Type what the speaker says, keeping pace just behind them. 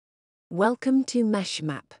Welcome to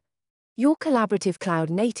MeshMap, your collaborative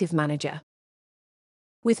cloud-native manager.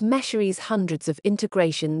 With Meshery's hundreds of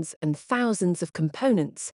integrations and thousands of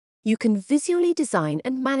components, you can visually design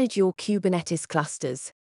and manage your Kubernetes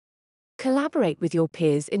clusters. Collaborate with your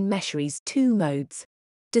peers in Meshery's two modes,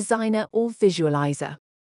 Designer or Visualizer.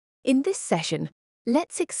 In this session,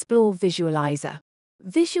 let's explore Visualizer.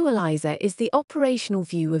 Visualizer is the operational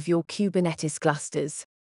view of your Kubernetes clusters.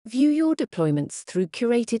 View your deployments through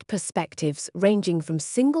curated perspectives ranging from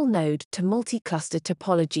single-node to multi-cluster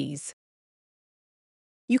topologies.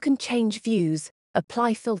 You can change views,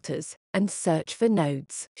 apply filters, and search for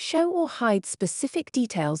nodes. Show or hide specific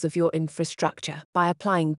details of your infrastructure by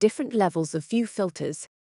applying different levels of view filters.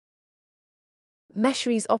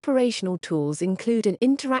 Meshery's operational tools include an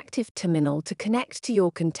interactive terminal to connect to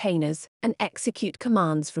your containers and execute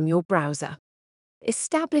commands from your browser.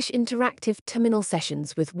 Establish interactive terminal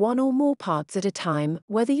sessions with one or more pods at a time,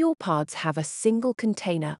 whether your pods have a single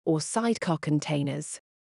container or sidecar containers.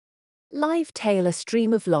 Live tail a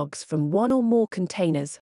stream of logs from one or more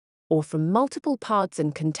containers, or from multiple pods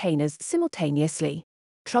and containers simultaneously.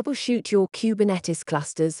 Troubleshoot your Kubernetes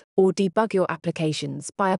clusters or debug your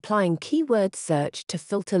applications by applying keyword search to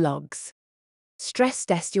filter logs. Stress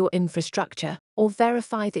test your infrastructure or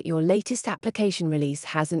verify that your latest application release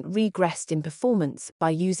hasn't regressed in performance by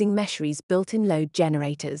using Meshery's built-in load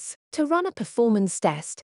generators. To run a performance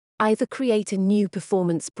test, either create a new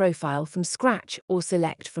performance profile from scratch or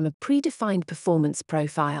select from a predefined performance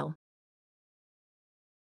profile.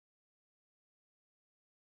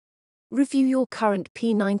 Review your current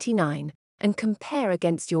P99 and compare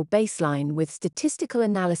against your baseline with statistical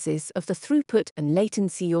analysis of the throughput and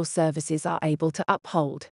latency your services are able to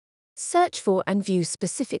uphold. Search for and view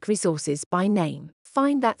specific resources by name.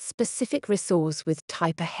 Find that specific resource with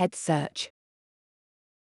type ahead search.